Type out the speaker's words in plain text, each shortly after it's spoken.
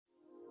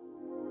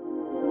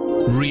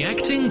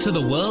Reacting to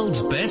the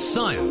world's best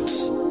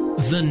science.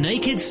 The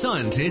Naked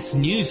Scientist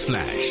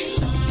NewsFLASH.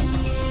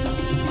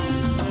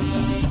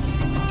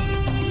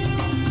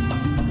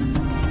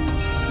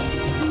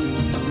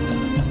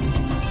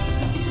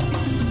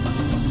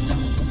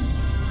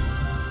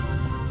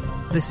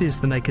 This is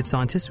The Naked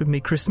Scientist with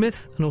me, Chris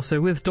Smith, and also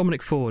with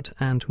Dominic Ford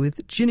and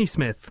with Ginny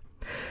Smith.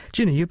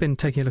 Ginny, you've been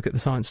taking a look at the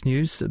science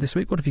news this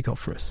week. What have you got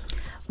for us?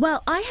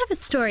 Well, I have a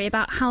story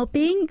about how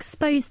being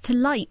exposed to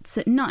lights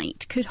at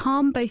night could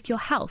harm both your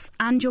health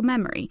and your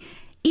memory,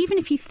 even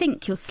if you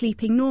think you're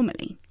sleeping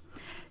normally.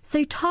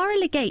 So Tara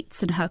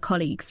Legates and her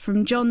colleagues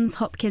from Johns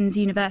Hopkins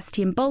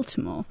University in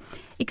Baltimore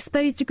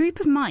exposed a group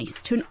of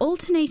mice to an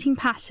alternating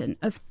pattern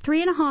of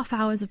 3.5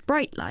 hours of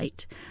bright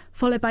light,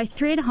 followed by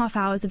 3.5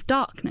 hours of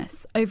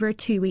darkness over a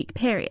 2-week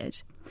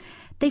period.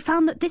 They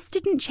found that this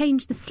didn't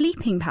change the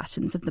sleeping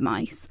patterns of the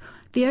mice,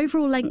 the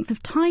overall length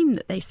of time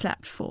that they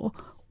slept for,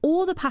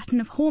 or the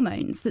pattern of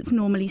hormones that's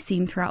normally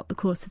seen throughout the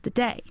course of the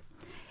day.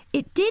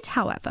 It did,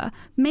 however,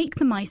 make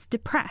the mice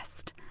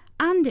depressed,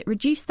 and it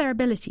reduced their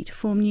ability to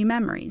form new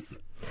memories.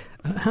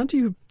 How do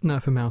you know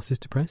if a mouse is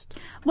depressed?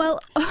 Well,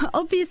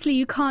 obviously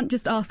you can't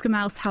just ask a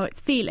mouse how it's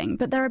feeling,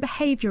 but there are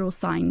behavioural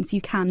signs you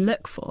can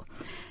look for.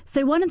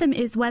 So one of them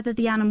is whether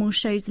the animal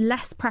shows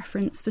less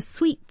preference for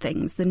sweet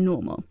things than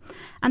normal.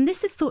 And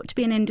this is thought to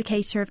be an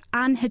indicator of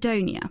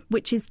anhedonia,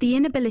 which is the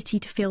inability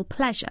to feel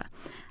pleasure,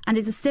 and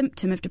is a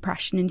symptom of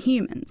depression in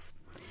humans.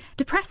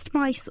 Depressed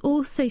mice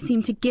also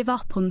seem to give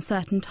up on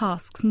certain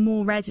tasks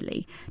more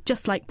readily,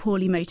 just like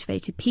poorly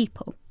motivated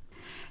people.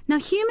 Now,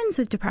 humans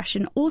with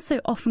depression also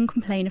often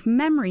complain of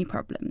memory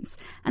problems,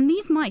 and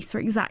these mice were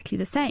exactly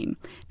the same.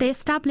 They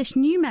establish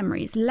new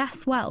memories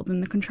less well than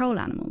the control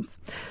animals.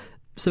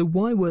 So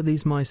why were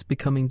these mice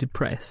becoming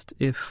depressed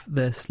if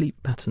their sleep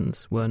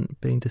patterns weren't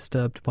being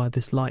disturbed by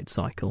this light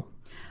cycle?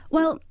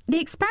 Well, the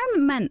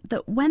experiment meant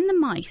that when the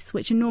mice,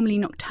 which are normally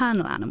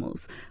nocturnal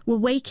animals, were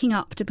waking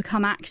up to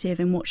become active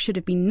in what should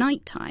have been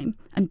nighttime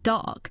and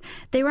dark,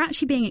 they were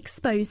actually being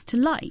exposed to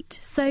light.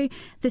 So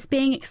this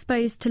being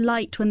exposed to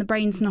light when the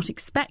brain's not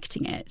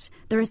expecting it,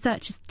 the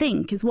researchers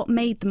think is what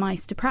made the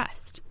mice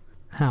depressed.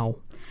 How?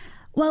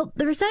 Well,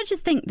 the researchers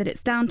think that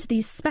it's down to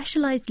these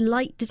specialised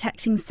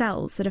light-detecting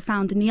cells that are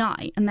found in the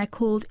eye, and they're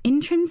called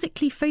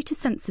intrinsically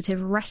photosensitive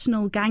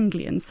retinal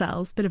ganglion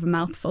cells, bit of a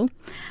mouthful.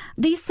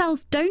 These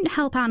cells don't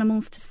help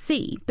animals to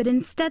see, but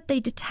instead they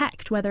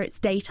detect whether it's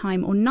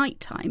daytime or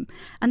nighttime,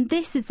 and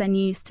this is then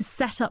used to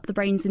set up the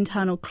brain's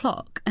internal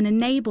clock and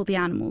enable the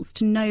animals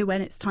to know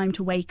when it's time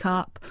to wake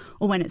up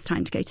or when it's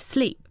time to go to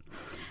sleep.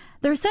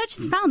 The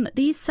researchers found that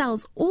these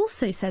cells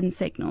also send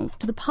signals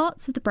to the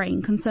parts of the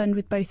brain concerned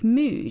with both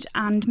mood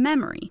and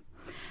memory.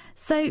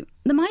 So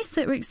the mice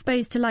that were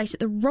exposed to light at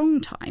the wrong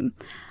time,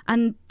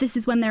 and this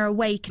is when they're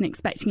awake and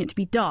expecting it to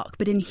be dark,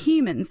 but in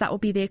humans that will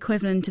be the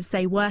equivalent of,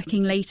 say,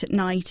 working late at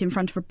night in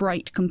front of a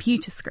bright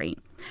computer screen.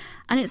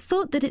 And it's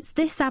thought that it's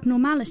this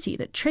abnormality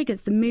that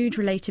triggers the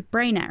mood-related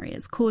brain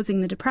areas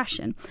causing the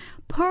depression,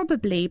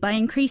 probably by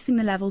increasing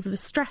the levels of a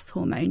stress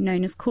hormone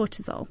known as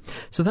cortisol.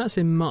 So that's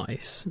in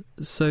mice.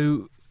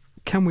 So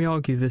can we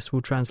argue this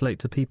will translate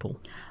to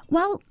people?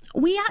 Well,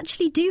 we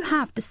actually do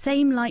have the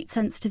same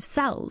light-sensitive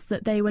cells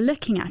that they were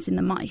looking at in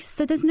the mice,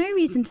 so there's no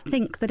reason to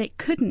think that it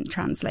couldn't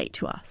translate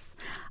to us.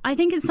 I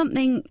think it's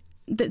something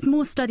that's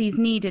more studies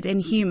needed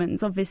in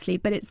humans, obviously,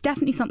 but it's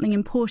definitely something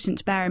important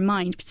to bear in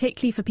mind,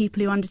 particularly for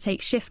people who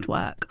undertake shift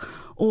work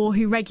or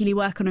who regularly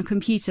work on a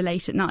computer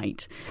late at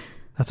night.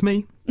 That's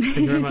me. Thank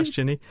you very much,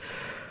 Ginny.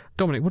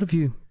 Dominic, what have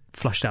you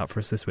flushed out for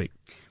us this week?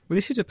 Well,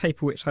 this is a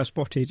paper which I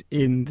spotted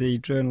in the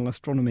journal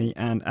Astronomy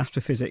and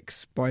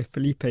Astrophysics by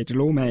Philippe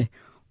Delorme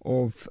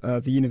of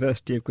the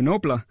University of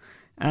Grenoble,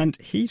 and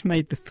he's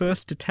made the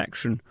first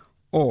detection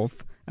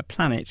of a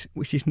planet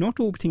which is not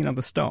orbiting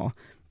another star,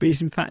 but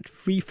is in fact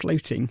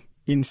free-floating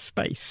in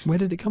space. Where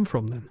did it come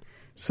from then?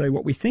 So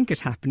what we think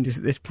has happened is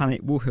that this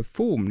planet will have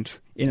formed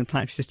in a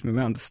planetary system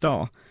around a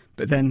star,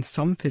 but then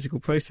some physical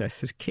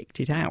process has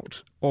kicked it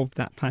out of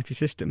that planetary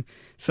system.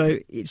 So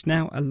it's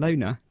now a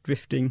loner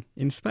drifting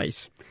in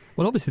space.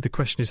 Well, obviously the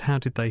question is, how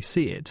did they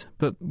see it?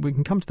 But we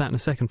can come to that in a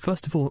second.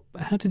 First of all,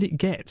 how did it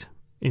get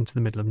into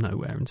the middle of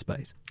nowhere in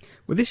space?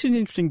 Well, this is an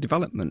interesting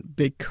development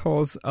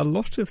because a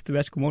lot of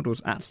theoretical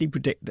models actually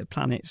predict that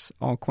planets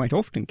are quite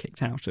often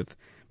kicked out of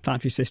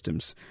planetary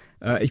systems.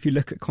 If you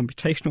look at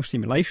computational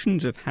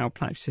simulations of how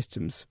planetary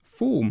systems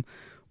form,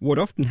 what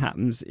often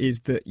happens is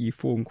that you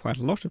form quite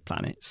a lot of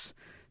planets.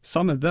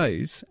 Some of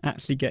those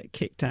actually get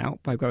kicked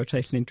out by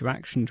gravitational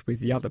interactions with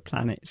the other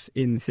planets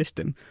in the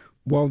system,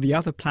 while the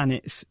other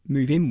planets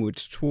move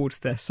inwards towards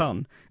their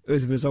sun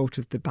as a result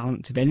of the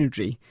balance of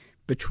energy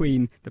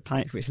between the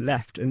planets which are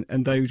left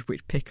and those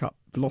which pick up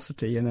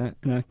velocity and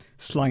are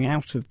slung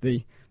out of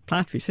the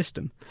planetary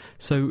system.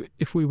 So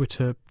if we were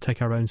to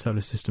take our own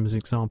solar system as an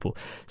example,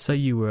 say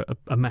you were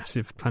a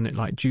massive planet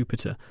like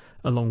Jupiter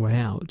a long way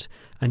out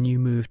and you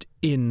moved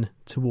in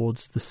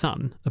towards the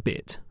sun a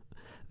bit,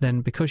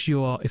 then because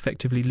you are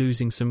effectively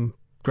losing some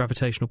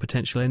gravitational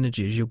potential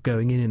energy as you're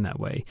going in that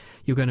way,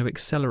 you're going to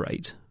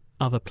accelerate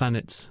other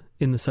planets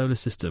in the solar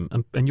system,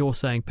 and you're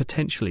saying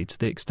potentially to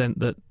the extent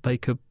that they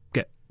could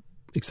get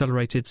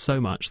accelerated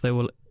so much they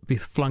will be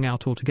flung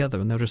out altogether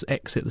and they'll just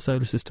exit the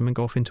solar system and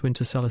go off into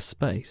interstellar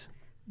space.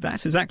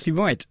 That's exactly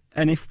right.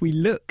 And if we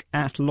look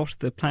at a lot of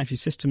the planetary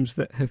systems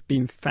that have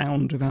been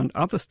found around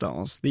other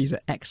stars, these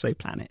are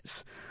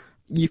exoplanets,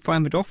 you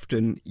find that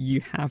often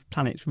you have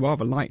planets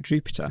rather like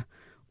Jupiter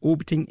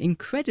orbiting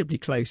incredibly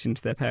close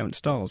into their parent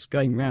stars,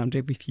 going round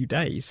every few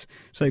days,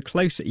 so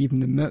closer even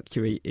than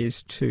Mercury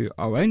is to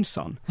our own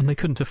sun. And they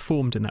couldn't have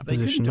formed in that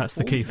position. That's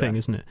the key thing,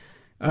 isn't it?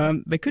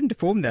 They couldn't have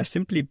formed there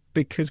simply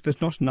because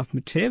there's not enough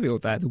material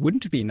there. There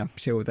wouldn't have been enough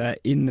material there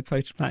in the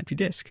protoplanetary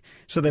disk.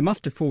 So they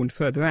must have formed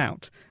further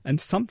out,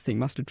 and something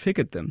must have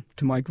triggered them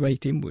to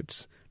migrate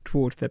inwards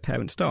towards their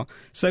parent star.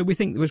 So we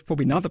think there was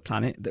probably another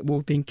planet that will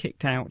have been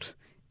kicked out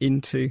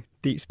into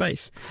deep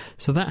space.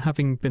 So that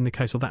having been the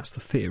case, or that's the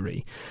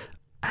theory,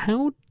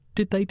 how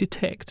did they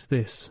detect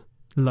this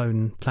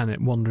lone planet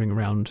wandering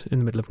around in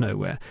the middle of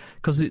nowhere?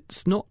 Because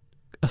it's not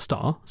a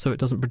star, so it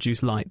doesn't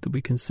produce light that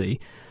we can see,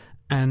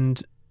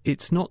 and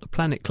it's not a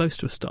planet close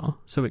to a star,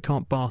 so it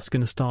can't bask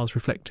in a star's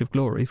reflective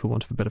glory, for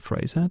want of a better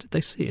phrase. How did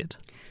they see it?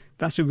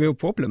 That's a real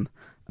problem.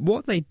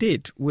 What they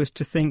did was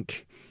to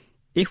think,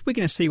 if we're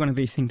going to see one of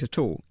these things at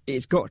all,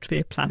 it's got to be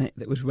a planet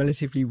that was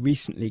relatively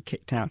recently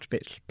kicked out of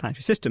its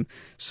planetary system.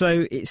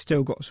 So it's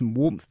still got some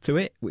warmth to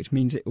it, which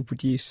means it will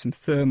produce some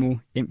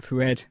thermal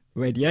infrared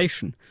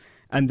radiation.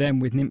 And then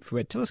with an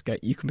infrared telescope,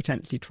 you can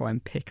potentially try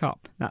and pick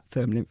up that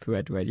thermal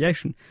infrared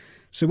radiation.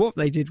 So what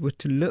they did was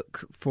to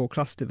look for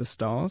clusters of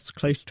stars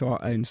close to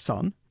our own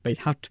sun. They'd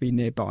have to be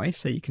nearby,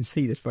 so you can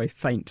see this very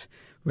faint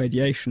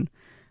radiation.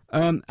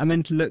 And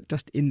then to look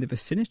just in the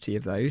vicinity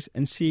of those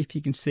and see if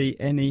you can see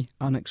any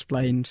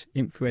unexplained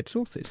infrared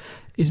sources.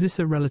 Is this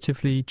a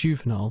relatively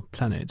juvenile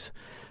planet?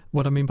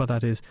 What I mean by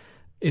that is,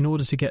 in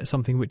order to get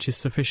something which is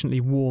sufficiently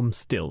warm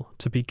still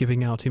to be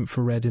giving out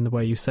infrared in the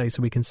way you say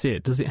so we can see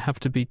it, does it have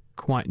to be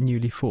quite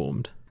newly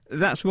formed?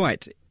 That's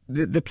right.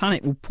 The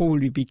planet will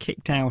probably be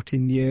kicked out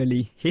in the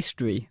early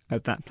history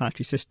of that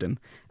planetary system,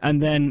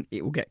 and then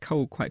it will get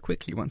cold quite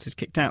quickly once it's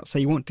kicked out, so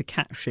you want to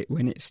catch it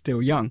when it's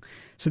still young.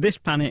 So this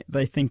planet,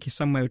 they think, is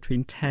somewhere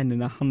between 10 and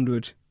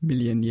 100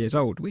 million years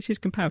old, which is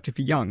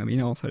comparatively young. I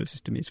mean, our solar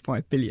system is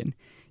 5 billion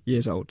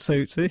years old,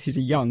 so this is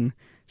a young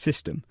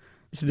system.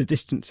 It's at a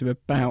distance of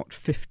about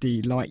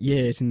 50 light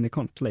years in the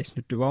constellation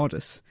of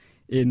Doradus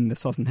in the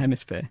southern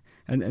hemisphere,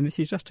 and this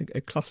is just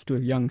a cluster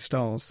of young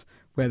stars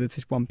where there's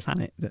this one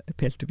planet that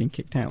appears to have been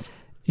kicked out.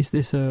 Is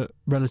this a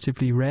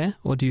relatively rare,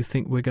 or do you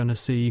think we're going to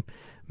see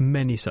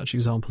many such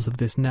examples of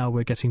this now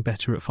we're getting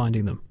better at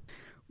finding them?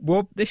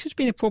 Well, this has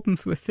been a problem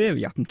for a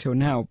theory up until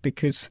now,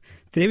 because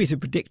theories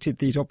have predicted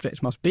these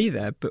objects must be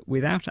there, but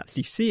without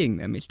actually seeing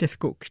them, it's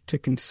difficult to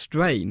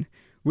constrain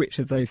which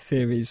of those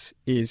theories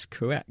is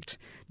correct.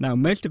 Now,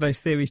 most of those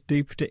theories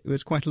do predict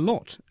there's quite a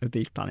lot of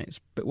these planets,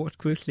 but what's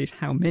crucial is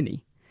how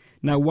many.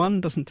 Now, one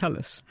doesn't tell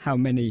us how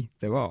many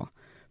there are,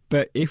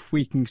 but if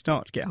we can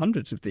start to get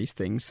hundreds of these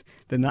things,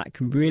 then that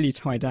can really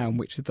tie down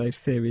which of those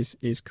theories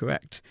is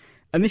correct.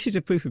 And this is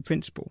a proof of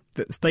principle,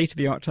 that the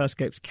state-of-the-art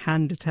telescopes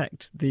can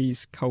detect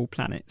these cold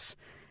planets.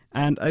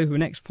 And over the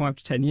next 5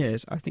 to 10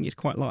 years, I think it's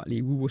quite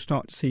likely we will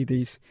start to see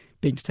these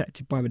being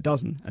detected by the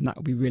dozen, and that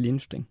will be really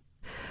interesting.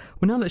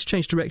 Well, now let's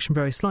change direction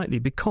very slightly,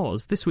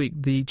 because this week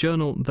the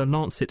journal The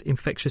Lancet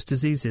Infectious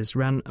Diseases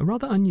ran a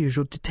rather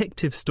unusual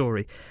detective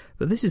story.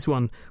 But this is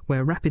one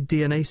where rapid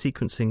DNA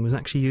sequencing was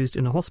actually used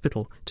in a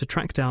hospital to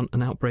track down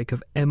an outbreak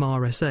of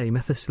MRSA,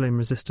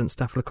 methicillin-resistant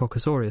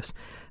Staphylococcus aureus,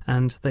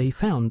 and they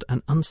found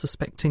an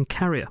unsuspecting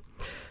carrier.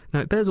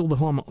 Now, it bears all the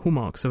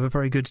hallmarks of a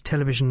very good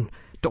television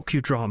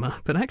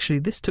docudrama, but actually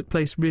this took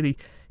place really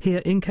here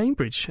in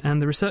Cambridge, and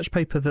the research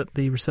paper that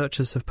the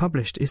researchers have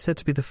published is said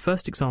to be the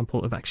first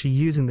example of actually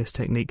using this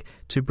technique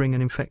to bring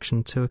an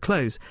infection to a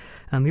close.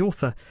 And the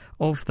author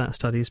of that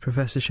study is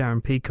Professor Sharon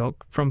Peacock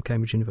from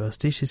Cambridge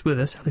University. She's with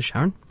us. Hello,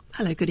 Sharon.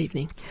 Hello, good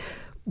evening.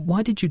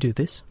 Why did you do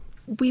this?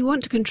 We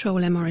want to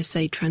control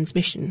MRSA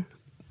transmission,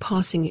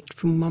 passing it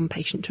from one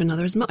patient to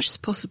another as much as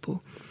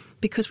possible,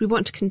 because we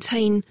want to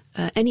contain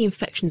any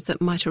infections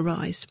that might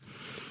arise.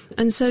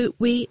 And so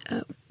we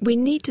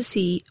need to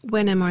see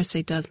when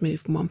MRSA does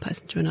move from one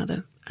person to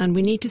another, and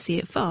we need to see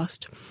it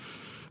fast.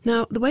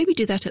 Now, the way we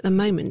do that at the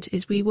moment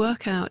is we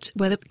work out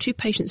whether two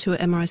patients who are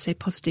MRSA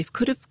positive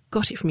could have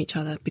got it from each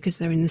other because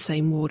they're in the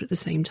same ward at the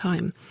same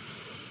time.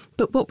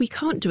 But what we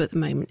can't do at the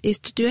moment is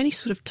to do any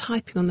sort of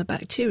typing on the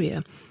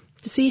bacteria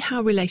to see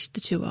how related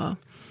the two are.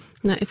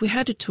 Now, if we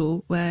had a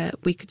tool where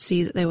we could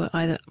see that they were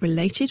either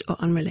related or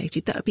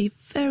unrelated, that would be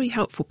very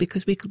helpful,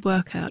 because we could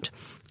work out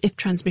if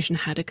transmission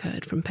had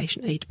occurred from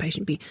patient A to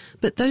patient B.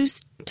 But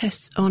those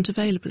tests aren't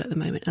available at the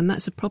moment, and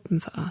that's a problem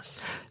for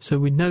us. So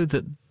we know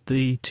that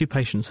the two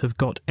patients have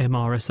got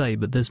MRSA,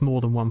 but there's more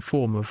than one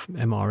form of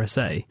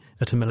MRSA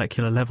at a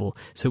molecular level.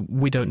 So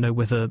we don't know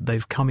whether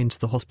they've come into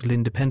the hospital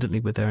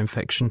independently with their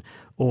infection,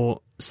 or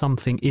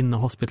something in the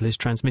hospital is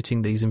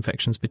transmitting these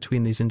infections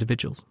between these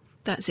individuals.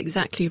 That's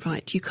exactly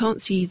right. You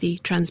can't see the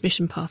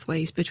transmission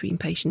pathways between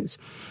patients.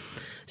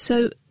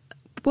 So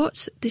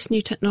what this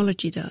new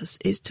technology does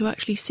is to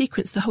actually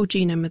sequence the whole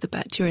genome of the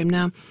bacterium.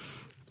 Now,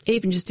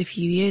 even just a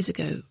few years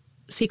ago,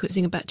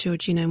 sequencing a bacterial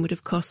genome would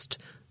have cost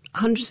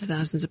hundreds of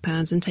thousands of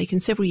pounds and taken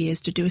several years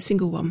to do a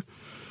single one.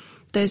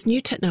 There's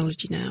new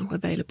technology now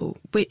available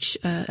which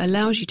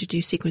allows you to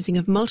do sequencing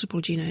of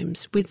multiple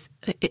genomes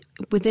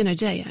within a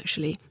day,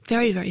 actually,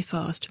 very, very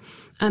fast.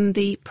 And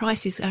the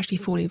price is actually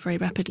falling very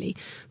rapidly.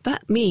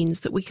 That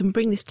means that we can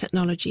bring this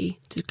technology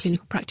to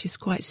clinical practice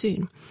quite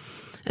soon.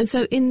 And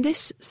so in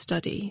this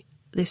study,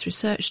 this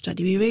research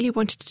study, we really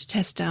wanted to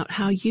test out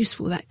how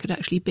useful that could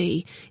actually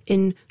be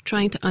in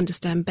trying to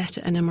understand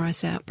better an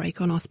MRSA outbreak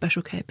on our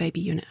special care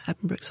baby unit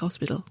at Addenbrooke's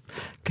Hospital.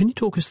 Can you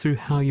talk us through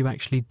how you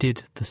actually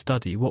did the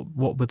study?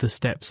 What were the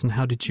steps and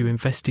how did you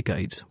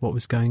investigate what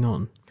was going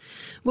on?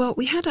 Well,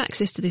 we had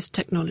access to this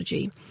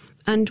technology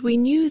and we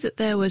knew that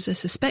there was a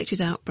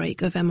suspected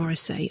outbreak of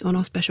MRSA on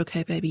our special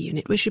care baby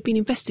unit, which had been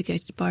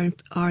investigated by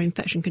our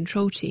infection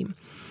control team.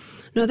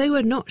 Now, they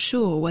were not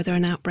sure whether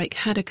an outbreak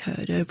had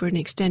occurred over an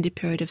extended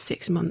period of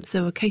 6 months.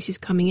 There were cases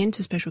coming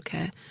into special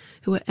care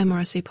who were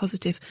MRSA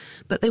positive,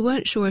 but they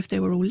weren't sure if they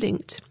were all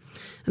linked.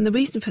 And the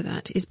reason for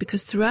that is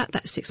because throughout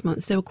that 6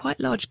 months, there were quite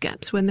large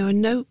gaps when there were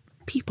no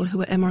people who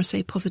were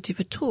MRSA positive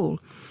at all.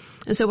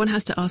 And so one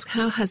has to ask,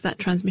 how has that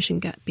transmission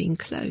gap been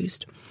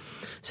closed?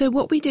 So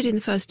what we did in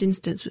the first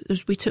instance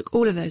was we took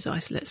all of those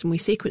isolates and we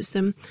sequenced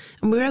them,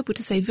 and we were able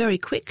to say very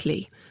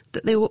quickly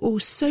that they were all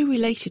so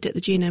related at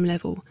the genome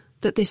level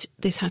that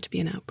this had to be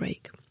an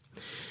outbreak.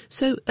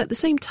 So at the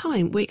same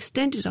time, we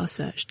extended our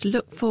search to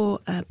look for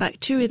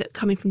bacteria that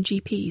come in from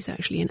GPs,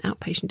 actually, in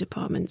outpatient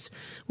departments.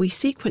 We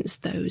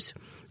sequenced those,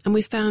 and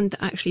we found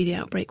that actually the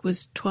outbreak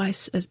was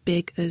twice as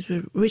big as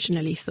we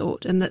originally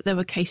thought, and that there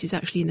were cases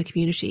actually in the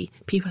community.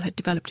 People had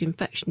developed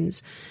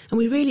infections, and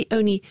we really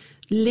only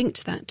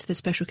linked that to the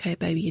special care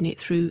baby unit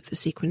through the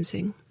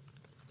sequencing.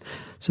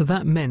 So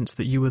that meant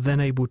that you were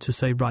then able to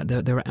say, right,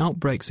 there are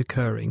outbreaks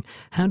occurring.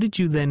 How did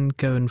you then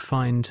go and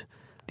find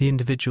the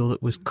individual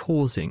that was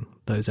causing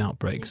those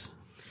outbreaks?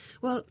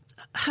 Well,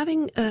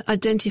 having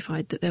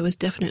identified that there was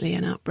definitely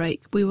an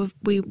outbreak,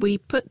 we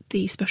put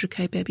the special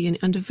care baby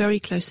unit under very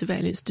close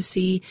surveillance to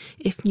see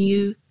if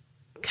new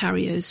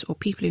carriers or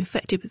people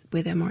infected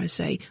with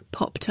MRSA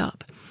popped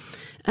up.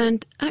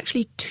 And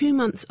actually 2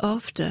 months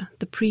after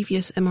the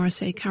previous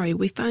MRSA carrier,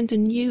 we found a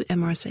new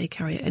MRSA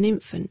carrier, an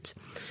infant.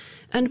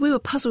 And we were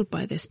puzzled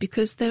by this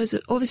because there was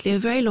obviously a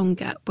very long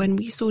gap when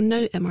we saw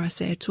no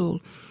MRSA at all.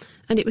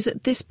 And it was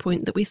at this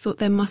point that we thought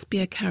there must be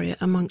a carrier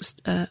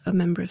amongst a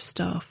member of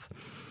staff.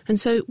 And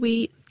so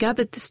we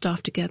gathered the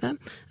staff together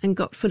and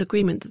got full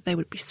agreement that they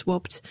would be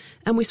swabbed.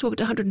 And we swabbed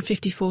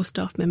 154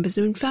 staff members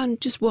and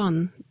found just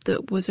one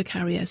that was a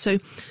carrier. So,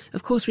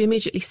 of course, we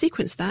immediately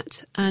sequenced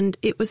that, and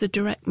it was a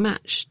direct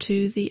match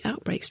to the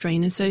outbreak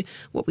strain. And so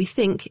what we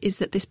think is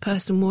that this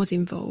person was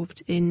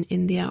involved in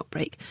the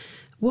outbreak.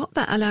 What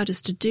that allowed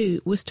us to do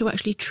was to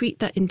actually treat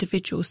that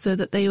individual so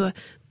that the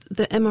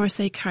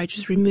MRSA carriage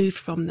was removed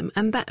from them,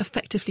 and that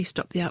effectively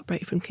stopped the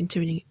outbreak from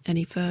continuing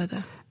any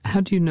further.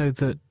 How do you know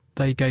that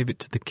they gave it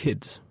to the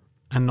kids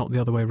and not the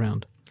other way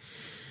around?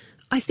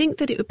 I think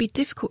that it would be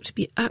difficult to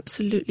be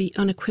absolutely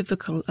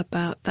unequivocal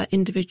about that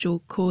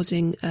individual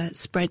causing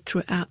spread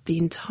throughout the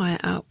entire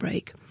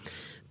outbreak.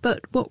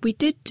 But what we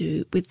did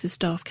do with the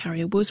staff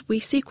carrier was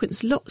we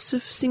sequenced lots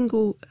of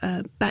single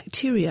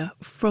bacteria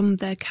from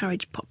their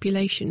carriage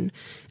population,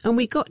 and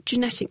we got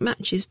genetic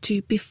matches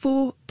to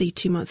before the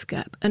 2-month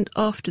gap and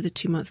after the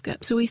 2-month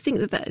gap. So we think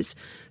that that is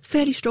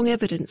fairly strong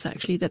evidence,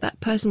 actually, that that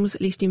person was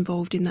at least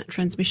involved in that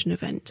transmission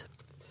event.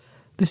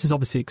 This is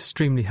obviously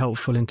extremely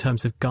helpful in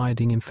terms of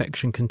guiding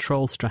infection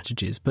control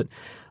strategies, but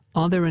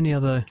are there any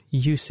other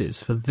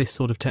uses for this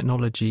sort of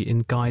technology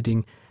in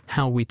guiding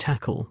how we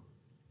tackle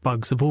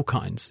bugs of all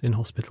kinds in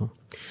hospital?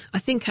 I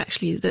think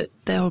actually that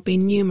there will be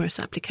numerous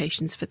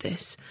applications for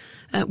this.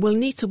 We'll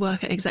need to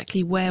work out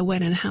exactly where,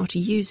 when and how to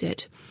use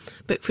it.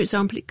 But for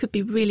example, it could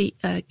be really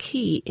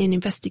key in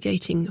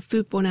investigating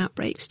foodborne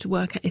outbreaks to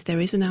work out if there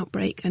is an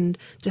outbreak and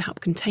to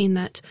help contain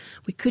that.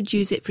 We could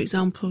use it, for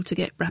example, to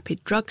get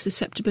rapid drug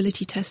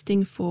susceptibility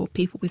testing for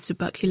people with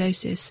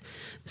tuberculosis.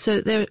 So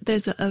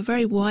there's a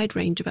very wide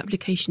range of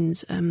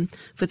applications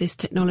for this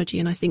technology,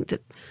 and I think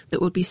that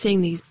we'll be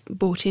seeing these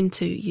brought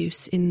into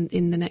use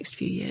in the next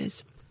few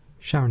years.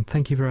 Sharon,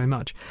 thank you very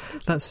much.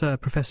 That's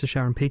Professor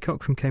Sharon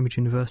Peacock from Cambridge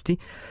University.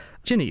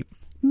 Ginny.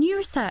 New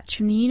research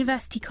from the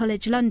University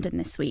College London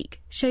this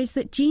week shows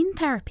that gene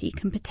therapy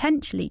can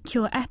potentially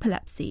cure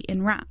epilepsy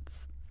in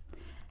rats.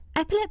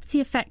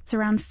 Epilepsy affects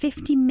around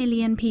 50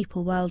 million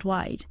people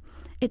worldwide.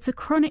 It's a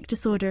chronic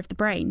disorder of the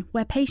brain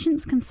where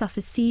patients can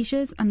suffer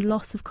seizures and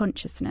loss of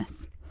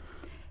consciousness.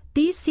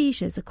 These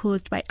seizures are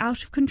caused by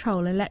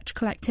out-of-control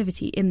electrical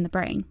activity in the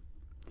brain.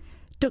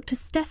 Dr.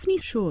 Stephanie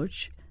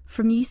George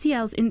from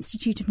UCL's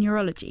Institute of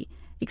Neurology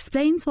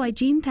explains why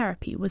gene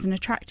therapy was an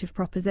attractive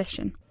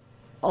proposition.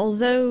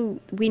 although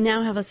we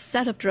now have a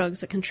set of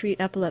drugs that can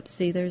treat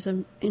epilepsy, there's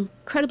an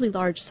incredibly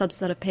large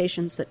subset of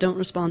patients that don't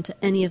respond to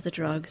any of the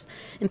drugs.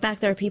 In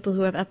fact, there are people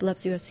who have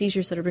epilepsy who have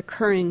seizures that are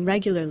recurring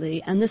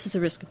regularly, and this is a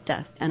risk of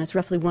death, and it's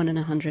roughly 1 in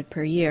 100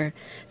 per year.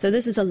 So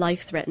this is a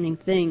life-threatening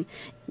thing.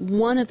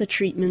 One of the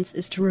treatments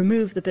is to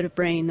remove the bit of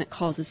brain that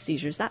causes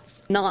seizures.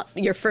 That's not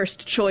your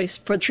first choice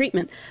for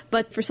treatment,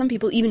 but for some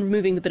people, even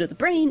removing the bit of the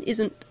brain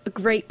isn't a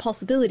great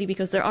possibility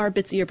because there are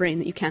bits of your brain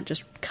that you can't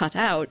just cut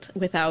out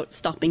without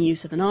stopping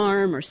use of an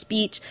arm or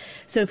speech.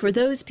 So for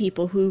those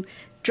people who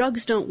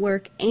drugs don't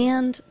work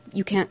and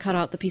you can't cut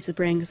out the piece of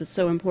brain because it's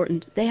so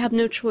important, they have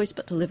no choice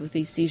but to live with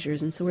these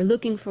seizures. And so we're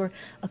looking for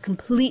a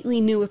completely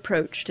new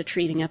approach to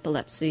treating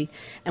epilepsy.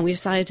 And we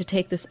decided to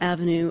take this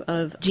avenue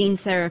of gene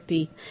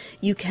therapy.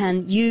 You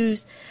can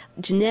use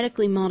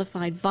genetically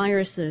modified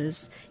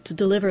viruses to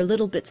deliver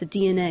little bits of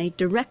DNA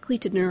directly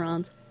to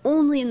neurons,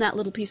 only in that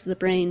little piece of the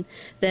brain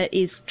that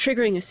is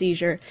triggering a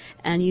seizure,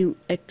 and you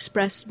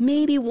express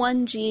maybe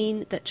one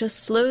gene that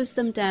just slows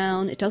them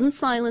down. It doesn't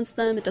silence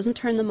them, it doesn't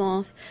turn them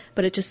off,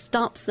 but it just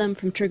stops them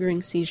from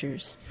triggering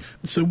seizures.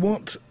 So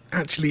what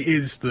actually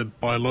is the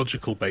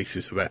biological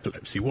basis of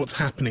epilepsy? What's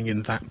happening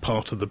in that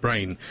part of the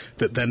brain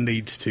that then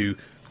leads to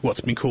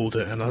what's been called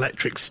an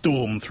electric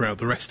storm throughout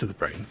the rest of the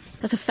brain?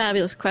 That's a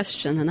fabulous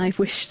question, and I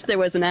wish there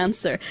was an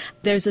answer.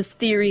 There's this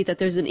theory that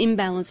there's an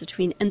imbalance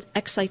between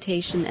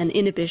excitation and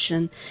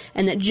inhibition,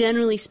 and that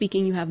generally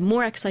speaking you have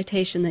more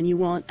excitation than you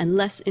want and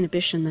less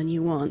inhibition than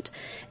you want.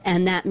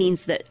 And that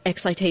means that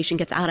excitation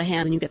gets out of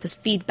hand and you get this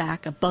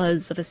feedback, a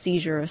buzz of a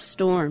seizure, a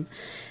storm.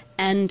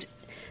 And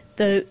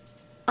the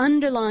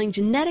underlying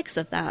genetics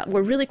of that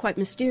were really quite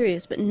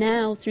mysterious, but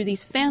now through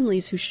these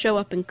families who show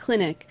up in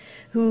clinic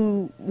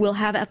who will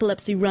have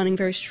epilepsy running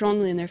very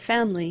strongly in their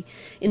family,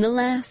 in the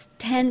last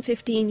 10,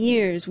 15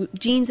 years,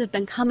 genes have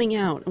been coming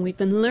out, and we've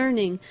been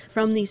learning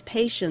from these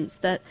patients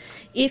that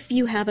if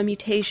you have a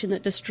mutation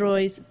that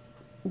destroys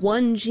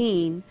one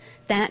gene,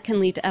 that can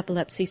lead to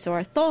epilepsy. So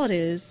our thought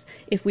is,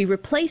 if we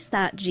replace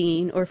that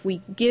gene, or if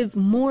we give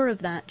more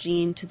of that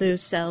gene to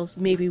those cells,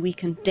 maybe we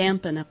can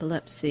dampen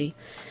epilepsy.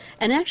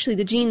 And actually,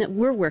 the gene that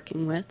we're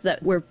working with,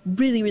 that we're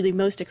really, really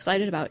most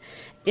excited about,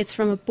 it's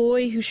from a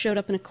boy who showed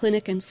up in a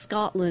clinic in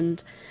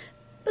Scotland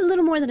a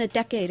little more than a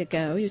decade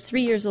ago. He was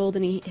 3 years old,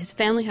 and his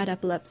family had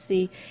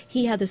epilepsy.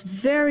 He had this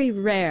very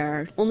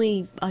rare,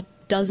 only a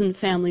dozen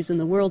families in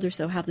the world or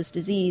so have this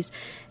disease.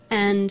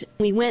 And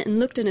we went and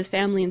looked in his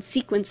family and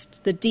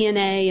sequenced the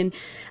DNA and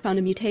found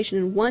a mutation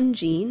in one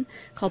gene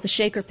called the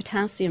Shaker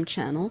potassium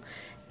channel.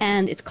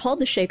 And it's called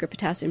the Shaker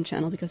potassium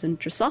channel because in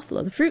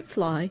Drosophila, the fruit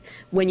fly,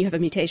 when you have a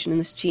mutation in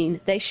this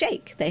gene, they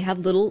shake. They have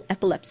little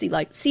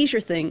epilepsy-like seizure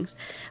things.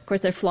 Of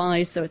course, they're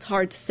flies, so it's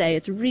hard to say.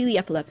 It's really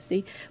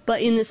epilepsy.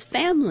 But in this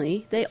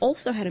family, they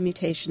also had a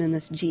mutation in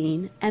this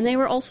gene, and they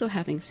were also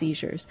having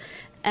seizures.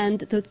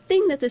 And the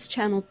thing that this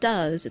channel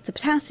does, it's a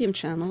potassium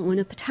channel. When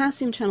a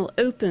potassium channel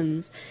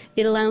opens,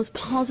 it allows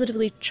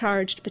positively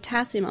charged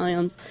potassium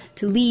ions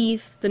to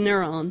leave the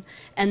neuron,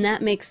 and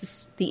that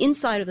makes the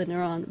inside of the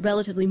neuron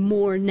relatively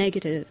more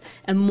negative,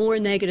 and more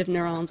negative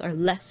neurons are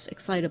less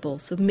excitable,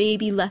 so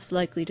maybe less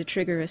likely to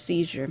trigger a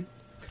seizure.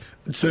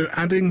 So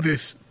adding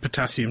this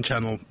potassium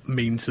channel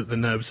means that the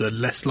nerves are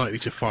less likely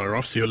to fire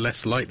off, so you're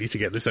less likely to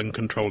get this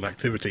uncontrolled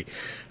activity.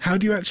 How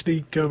do you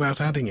actually go about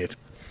adding it?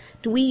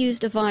 We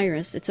used a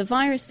virus. It's a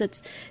virus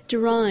that's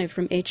derived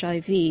from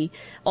HIV.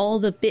 All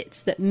the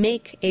bits that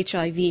make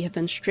HIV have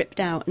been stripped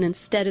out, and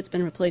instead it's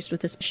been replaced with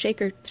this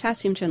Shaker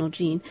potassium channel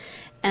gene.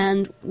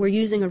 And we're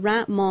using a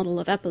rat model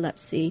of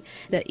epilepsy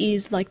that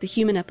is like the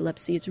human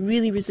epilepsy. It's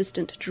really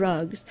resistant to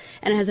drugs,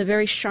 and it has a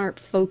very sharp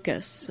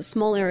focus, a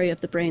small area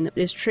of the brain that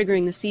is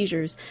triggering the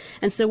seizures.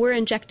 And so we're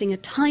injecting a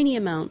tiny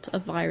amount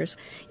of virus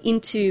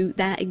into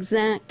that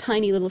exact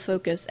tiny little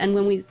focus. And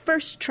when we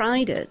first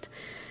tried it,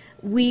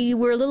 we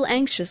were a little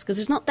anxious because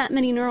there's not that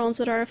many neurons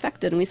that are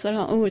affected, and we thought,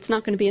 oh, it's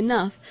not going to be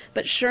enough.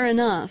 But sure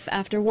enough,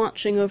 after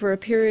watching over a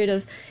period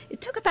of,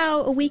 it took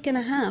about a week and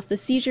a half, the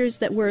seizures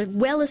that were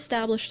well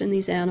established in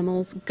these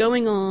animals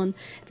going on,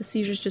 the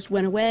seizures just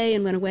went away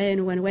and went away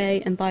and went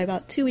away, and by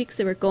about 2 weeks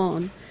they were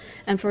gone.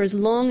 And for as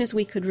long as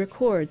we could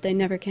record, they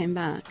never came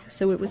back.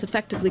 So it was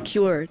effectively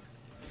cured.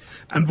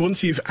 And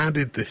once you've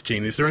added this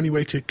gene, is there any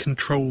way to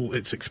control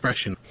its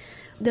expression?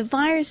 The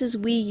viruses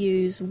we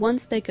use,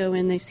 once they go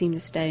in, they seem to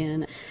stay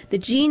in. The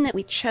gene that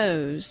we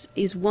chose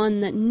is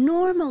one that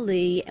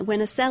normally, when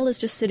a cell is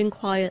just sitting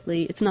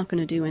quietly, it's not going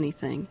to do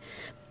anything.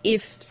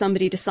 If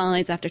somebody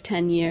decides after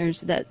 10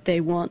 years that they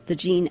want the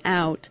gene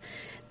out,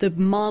 the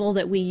model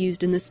that we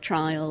used in this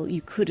trial,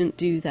 you couldn't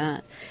do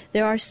that.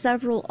 There are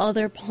several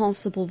other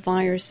possible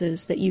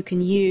viruses that you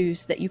can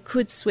use that you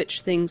could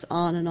switch things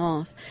on and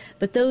off,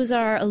 but those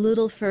are a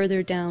little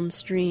further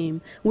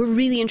downstream. We're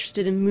really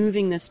interested in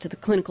moving this to the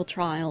clinical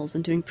trials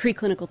and doing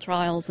preclinical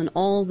trials and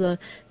all the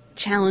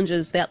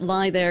challenges that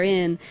lie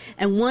therein.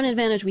 And one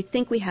advantage we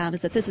think we have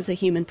is that this is a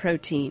human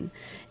protein.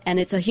 And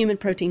it's a human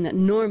protein that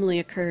normally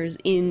occurs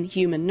in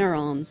human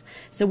neurons.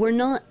 So we're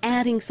not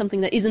adding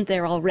something that isn't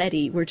there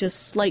already. We're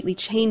just slightly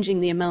changing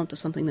the amount of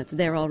something that's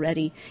there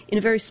already in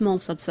a very small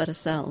subset of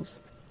cells.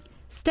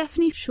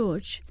 Stephanie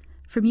George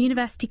from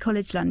University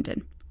College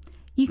London.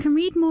 You can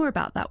read more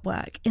about that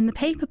work in the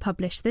paper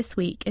published this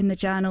week in the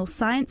journal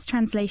Science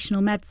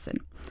Translational Medicine,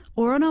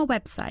 or on our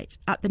website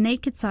at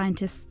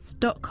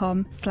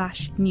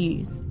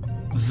thenakedscientists.com/news.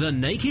 The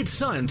Naked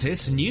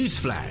Scientists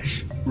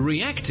Newsflash,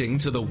 reacting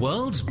to the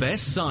world's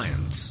best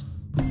science.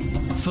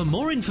 For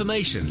more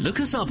information,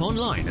 look us up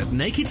online at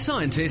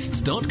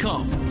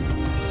nakedscientists.com.